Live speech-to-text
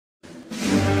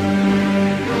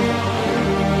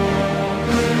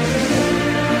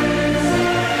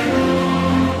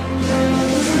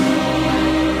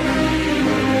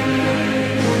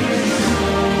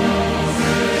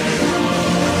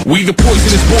We the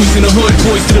poisonous boys in the hood,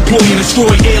 poised to deploy and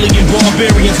destroy alien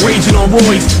barbarians raging on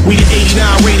roids. We the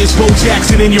 89 Raiders, Bo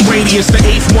Jackson and Uranus, the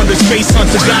 8th wonder, space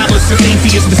hunter, godless and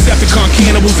atheists, Decepticon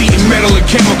cannibals eating metal and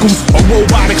chemicals, a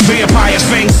robotic vampire,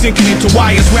 fangs sinking into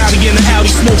wires, rowdy in the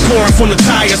alley, smoke pouring from the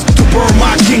tires. To burn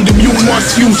my kingdom, you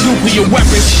must use nuclear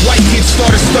weapons. White kids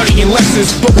started studying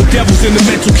lessons, but with devils in the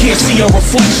mental can't see our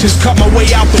reflections. Cut my way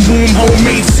out the womb,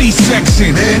 homemade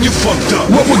C-section. Man, you fucked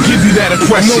up. What would give you that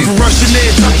impression? I'm over Russian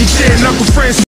air, tuck your chair, knuckle friends.